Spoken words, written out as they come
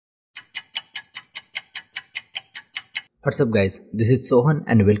What's up guys, this is Sohan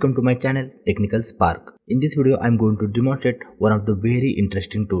and welcome to my channel Technical Spark. In this video I am going to demonstrate one of the very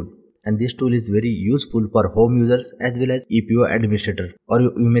interesting tool, and this tool is very useful for home users as well as EPO administrator, or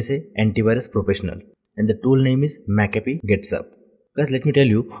you may say antivirus professional, and the tool name is McAfee GetSusp. Guys, let me tell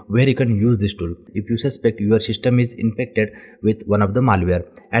you where you can use this tool. If you suspect your system is infected with one of the malware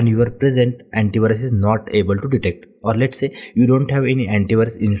and your present antivirus is not able to detect, or let's say you don't have any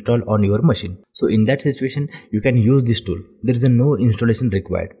antivirus installed on your machine, so in that situation you can use this tool. There is no installation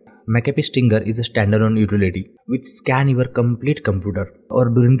required. McAfee Stinger is a standalone utility which scan your complete computer, or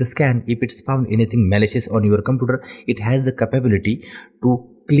during the scan if it's found anything malicious on your computer, it has the capability to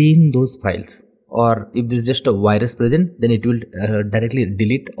clean those files, or if there is just a virus present, then it will directly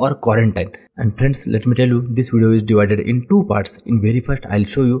delete or quarantine. And friends, let me tell you, this video is divided in two parts. In very first I'll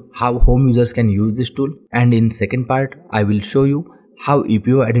show you how home users can use this tool, and in second part I will show you how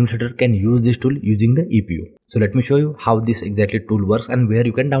EPO administrator can use this tool using the EPO. So let me show you how this exactly tool works and where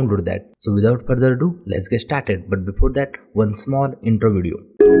you can download that. So without further ado, let's get started. But before that, one small intro video.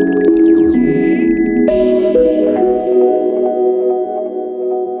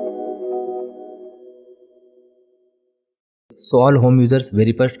 So all home users,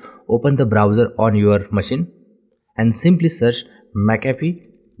 very first open the browser on your machine and simply search McAfee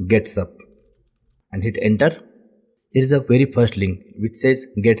GetSusp and hit enter. Here is a very first link which says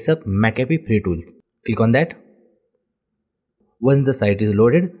GetSusp McAfee Free Tool. Click on that. Once the site is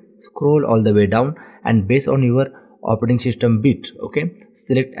loaded, scroll all the way down and based on your operating system bit,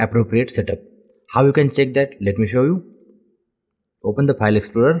 select appropriate setup. How you can check that? Let me show you. Open the file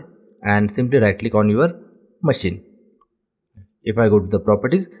explorer and simply right click on your machine. If I go to the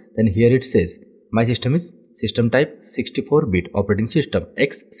properties, then here it says my system is system type 64-bit operating system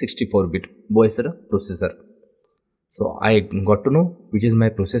x64-bit voice processor. So I got to know which is my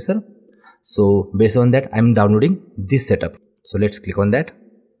processor. So based on that I am downloading this setup. So let's click on that.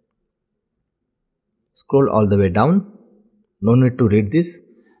 Scroll all the way down. No need to read this.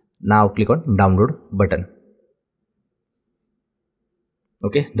 Now click on download button.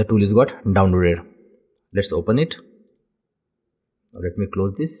 Okay, the tool is got downloaded. Let's open it. Let me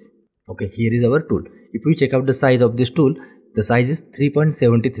close this. Okay, here is our tool. If we check out the size of this tool, the size is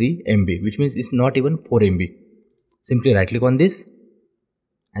 3.73 MB, which means it's not even 4 MB. Simply right click on this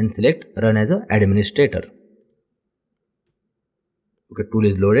and select run as an administrator. Okay, tool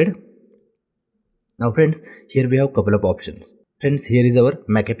is loaded. Now friends, here we have couple of options. Friends, here is our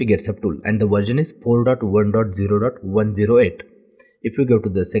McAfee GetSusp tool and the version is 4.1.0.108. If you go to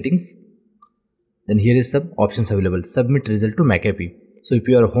the settings, then here is some options available. Submit result to McAfee. So if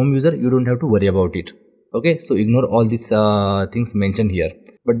you are a home user, you don't have to worry about it. Okay, so ignore all these things mentioned here,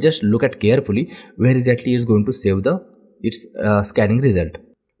 but just look at carefully where exactly is going to save its scanning result.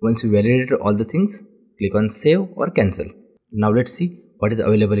 Once you validated all the things, click on save or cancel. Now let's see what is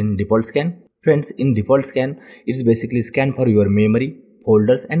available in default scan. Friends, in default scan, it is basically scan for your memory,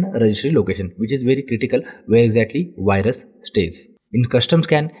 folders and registry location, which is very critical where exactly virus stays. In custom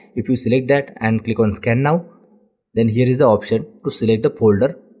scan, if you select that and click on scan now, then here is the option to select the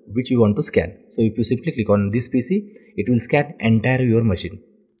folder which you want to scan. So if you simply click on this PC, it will scan entire your machine.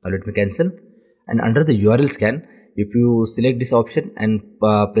 Now let me cancel. And under the URL scan, if you select this option and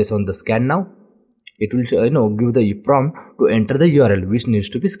press on the scan now, it will give the prompt to enter the URL which needs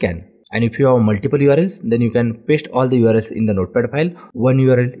to be scanned. And if you have multiple URLs, then you can paste all the URLs in the notepad file, one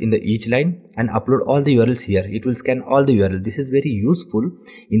URL in the each line, and upload all the URLs here. It will scan all the URL. This is very useful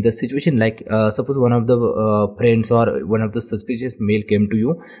in the situation like suppose one of the friends or one of the suspicious mail came to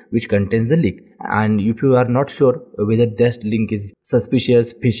you which contains the link, and if you are not sure whether that link is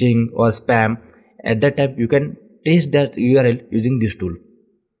suspicious, phishing or spam, at that time you can test that URL using this tool.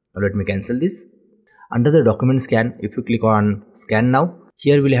 Now let me cancel this. Under the document scan, if you click on scan now,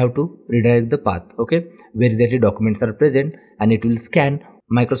 here we'll have to redirect the path, where exactly documents are present, and it will scan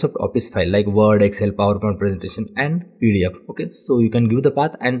Microsoft Office file like Word, Excel, PowerPoint presentation and PDF. So you can give the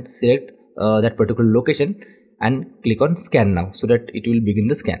path and select that particular location and click on scan now so that it will begin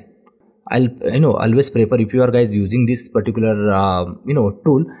the scan. I'll always prefer, if you are guys using this particular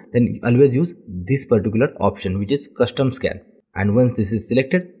tool, then always use this particular option which is custom scan. And once this is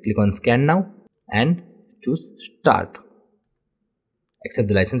selected, click on scan now and choose start. Accept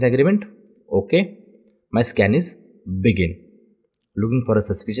the license agreement. Okay, my scan is begin. Looking for a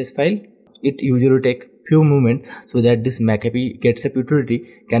suspicious file. It usually take few moments so that this McAfee GetSusp utility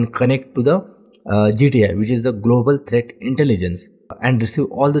can connect to the GTI, which is the Global Threat Intelligence, and receive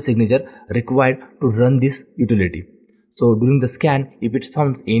all the signature required to run this utility. So during the scan, if it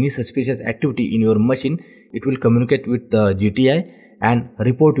finds any suspicious activity in your machine, it will communicate with the GTI and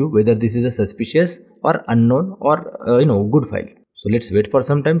report you whether this is a suspicious or unknown or good file. So let's wait for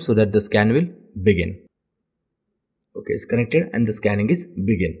some time so that the scan will begin. Okay, it's connected and the scanning is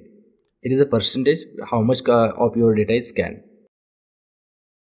begin. It is a percentage how much of your data is scanned.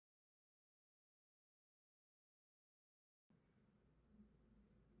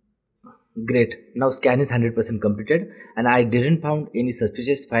 Great, now scan is 100% completed and I didn't found any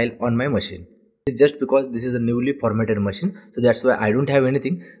suspicious file on my machine. It's just because this is a newly formatted machine, so that's why I don't have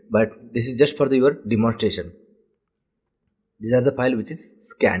anything, but this is just for your demonstration. These are the file which is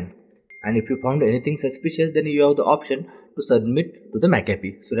scanned, and if you found anything suspicious, then you have the option to submit to the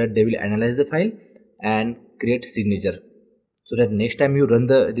McAfee so that they will analyze the file and create signature, so that next time you run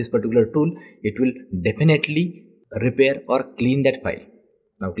this particular tool, it will definitely repair or clean that file.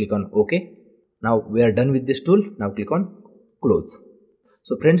 Now click on OK. Now we are done with this tool. Now click on close.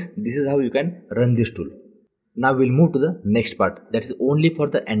 So friends, this is how you can run this tool. Now we'll move to the next part, that is only for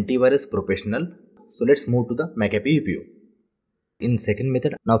the antivirus professional. So let's move to the McAfee EPO. In second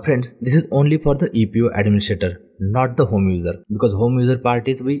method, now friends, this is only for the EPO administrator, not the home user, because home user part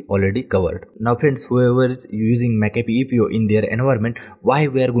is we already covered. Now friends, whoever is using McAfee EPO in their environment, why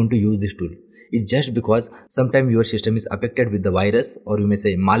we are going to use this tool? It's just because sometimes your system is affected with the virus, or you may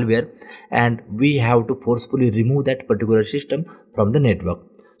say malware, and we have to forcefully remove that particular system from the network.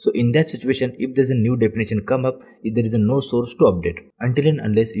 So in that situation, if there is a new definition come up, if there is no source to update until and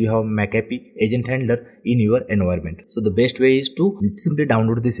unless you have McAfee agent handler in your environment. So the best way is to simply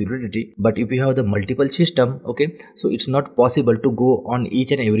download this utility. But if you have the multiple system, okay, so it's not possible to go on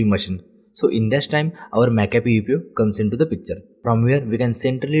each and every machine. So in that time, our McAfee EPO comes into the picture, from where we can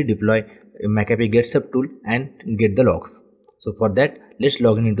centrally deploy a McAfee GetSusp tool and get the logs. So for that, let's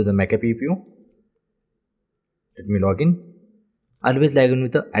log in into the McAfee EPO. Let me log in. Always log in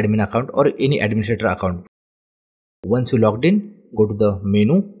with the admin account or any administrator account. Once you logged in, go to the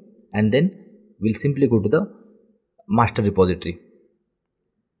menu and then we'll simply go to the master repository.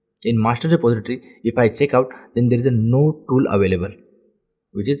 In master repository, if I check out, then there is no tool available,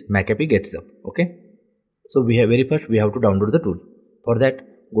 which is McAfee GetSusp. Okay, so we have first we have to download the tool. For that,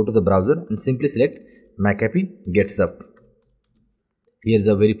 go to the browser and simply select McAfee GetSusp. Here is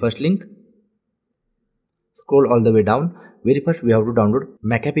the very first link. Scroll all the way down. Very first we have to download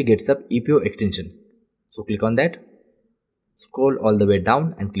McAfee GetSusp EPO extension. So click on that. Scroll all the way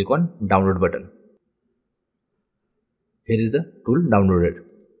down and click on download button. Here is the tool downloaded.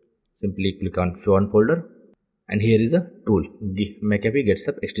 Simply click on show on folder, and here is the tool McAfee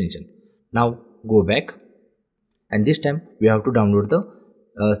GetSusp extension. Now go back, and this time we have to download the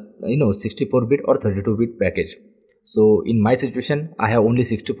 64-bit or 32-bit package. So in my situation, I have only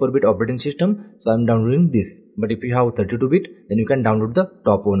 64-bit operating system, so I am downloading this. But if you have 32-bit, then you can download the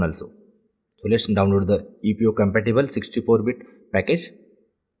top one also. So let's download the EPO compatible 64-bit package.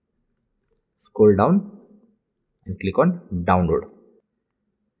 Scroll down and click on download.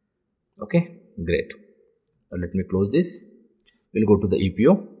 Okay, great. Now let me close this. We'll go to the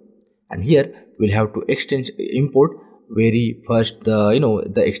EPO, and here we'll have to import very first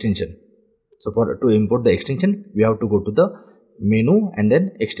the extension. So to import the extension, we have to go to the menu and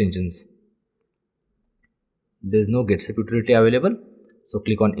then extensions. There is no GetSusp utility available. So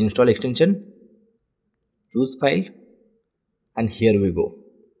click on install extension, choose file, and here we go.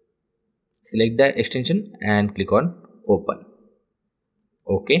 Select the extension and click on open.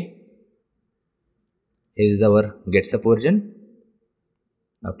 Okay. Here is our GetSusp version.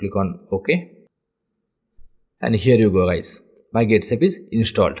 Now click on OK. And here you go guys. My GetSusp is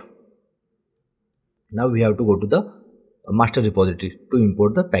installed. Now we have to go to the master repository to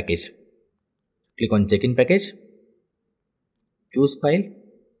import the package. Click on check in package, choose file,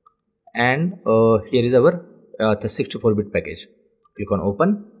 and here is our the 64-bit package. Click on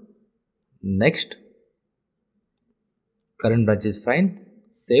open. Next, current branch is fine,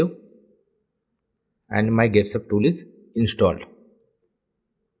 save, and my GetSusp tool is installed.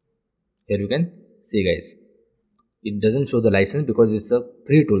 Here you can see guys, it doesn't show the license because it's a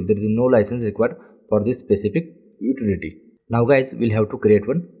free tool. There is no license required for this specific utility. Now guys, we'll have to create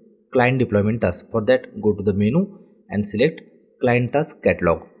one client deployment task. For that, go to the menu and select client task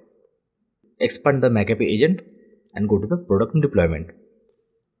catalog. Expand the McAfee agent and go to the product deployment.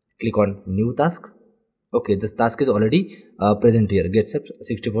 Click on new task. Okay, this task is already present here. GetSusp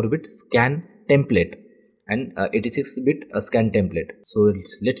 64-bit scan template and 86-bit scan template. So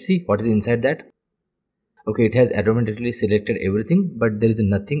let's see what is inside that. Okay, it has automatically selected everything, but there is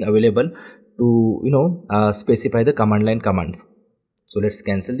nothing available to specify the command line commands. So let's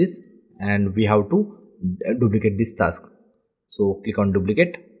cancel this, and we have to duplicate this task. So click on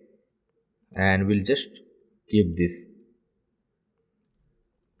duplicate, and we'll just keep this.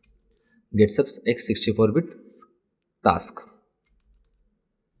 GetSusp x64-bit task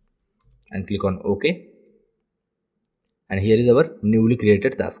and click on OK. And here is our newly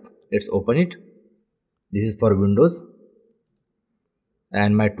created task. Let's open it. This is for Windows,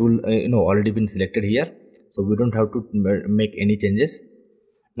 and my tool already been selected here, so we don't have to make any changes.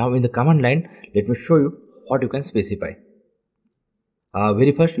 Now in the command line, let me show you what you can specify.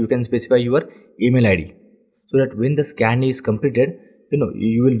 Very first, you can specify your email ID, so that when the scan is completed,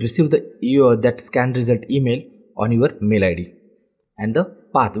 you will receive that scan result email on your mail ID, and the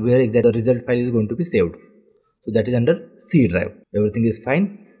path where the result file is going to be saved. So that is under C drive. Everything is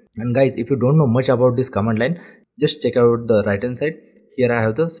fine. And guys, if you don't know much about this command line, just check out the right hand side. Here I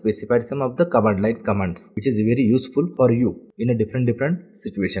have specified some of the command line commands, which is very useful for you in a different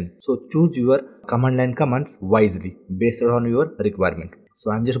situation. So choose your command line commands wisely based on your requirement.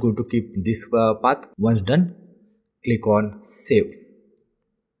 So I'm just going to keep this path. Once done, click on save.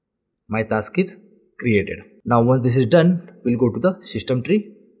 My task is created. Now once this is done, we'll go to the system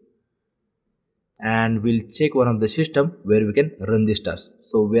tree and we'll check one of the system where we can run this task.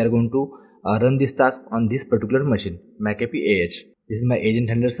 So we are going to run this task on this particular machine, McAfee AH. This is my agent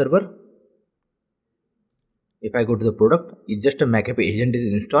handler server. If I go to the product, it's just a McAfee agent is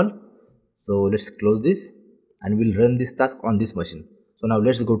installed. So let's close this and we'll run this task on this machine. So now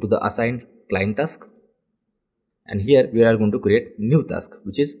let's go to the assigned client task. And here we are going to create new task,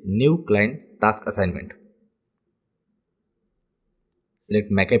 which is new client task assignment.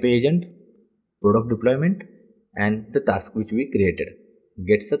 Select McAfee agent, product deployment, and the task which we created,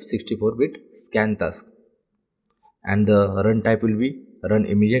 GetSusp 64-bit scan task, and the run type will be run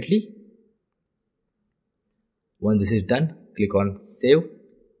immediately. Once this is done, click on save.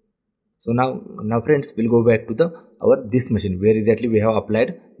 So now friends, we'll go back to this machine where exactly we have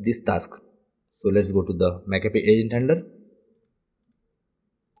applied this task. So let's go to the McAfee agent handler,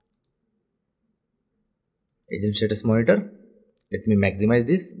 agent status monitor. Let me maximize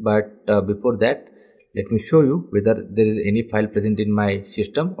this, but before that, let me show you whether there is any file present in my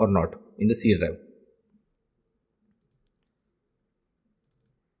system or not in the C drive.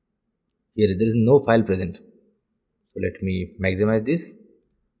 Here there is no file present. So let me maximize this,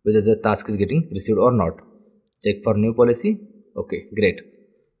 whether the task is getting received or not. Check for new policy. Okay, great.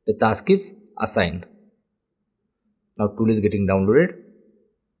 The task is assigned. Now tool is getting downloaded.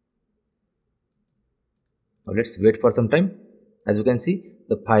 Now let's wait for some time. As you can see,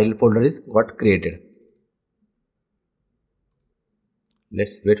 the file folder is got created.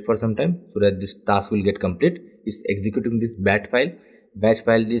 Let's wait for some time so that this task will get complete. It's executing this batch file. Batch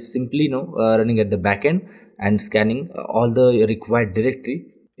file is simply running at the backend and scanning all the required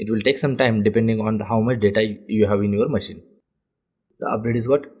directory. It will take some time depending on how much data you have in your machine. The update is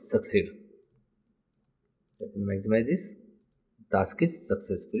got succeed. Let me maximize this. Task is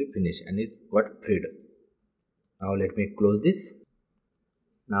successfully finished and it's got freed. Now let me close this.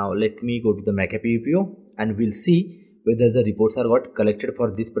 Now let me go to the McAfee EPO and we'll see whether the reports are got collected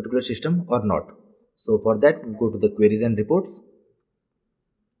for this particular system or not. So for that, go to the queries and reports,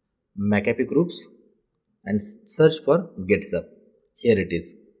 McAfee groups, and search for GetSusp. Here it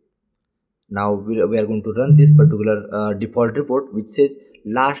is. Now we are going to run this particular default report which says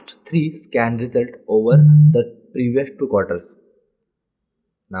last 3 scan result over the previous 2 quarters.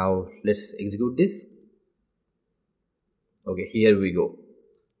 Now let's execute this. Okay, here we go.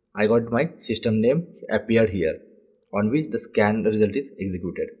 I got my system name appeared here on which the scan result is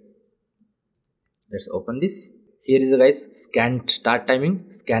executed. Let's open this. Here is the guys scan start timing,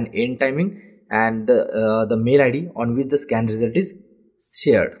 scan end timing, and the mail ID on which the scan result is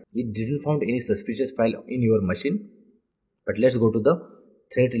shared. It didn't found any suspicious file in your machine, but let's go to the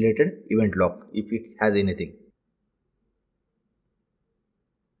thread related event log if it has anything.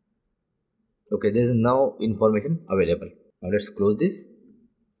 Okay, there is no information available. Now let's close this.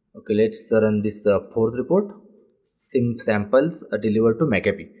 Okay, let's run this fourth report. Samples are delivered to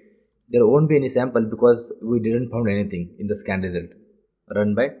McAfee. There won't be any sample because we didn't found anything in the scan result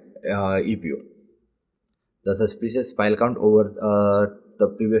run by EPO. The suspicious file count over the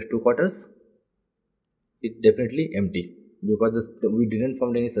previous 2 quarters, it definitely empty because we didn't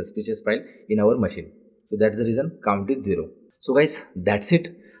found any suspicious file in our machine. So that's the reason count is 0. So guys, that's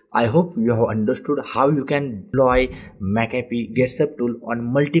it. I hope you have understood how you can deploy McAfee GetSusp tool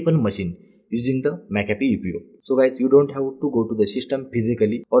on multiple machines using the McAfee EPO. So guys, you don't have to go to the system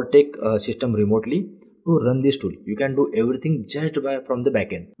physically or take a system remotely to run this tool. You can do everything just from the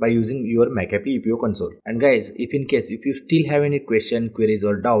backend by using your McAfee EPO console. And guys, if in case if you still have any question, queries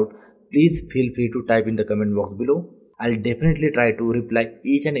or doubt, please feel free to type in the comment box below. I'll definitely try to reply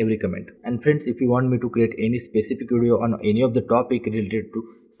each and every comment. And friends, if you want me to create any specific video on any of the topic related to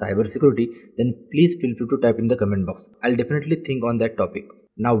cybersecurity, then please feel free to type in the comment box. I'll definitely think on that topic.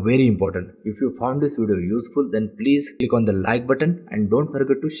 Now, very important, if you found this video useful, then please click on the like button and don't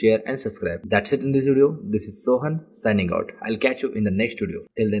forget to share and subscribe. That's it in this video. This is Sohan signing out. I'll catch you in the next video.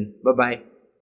 Till then, bye bye.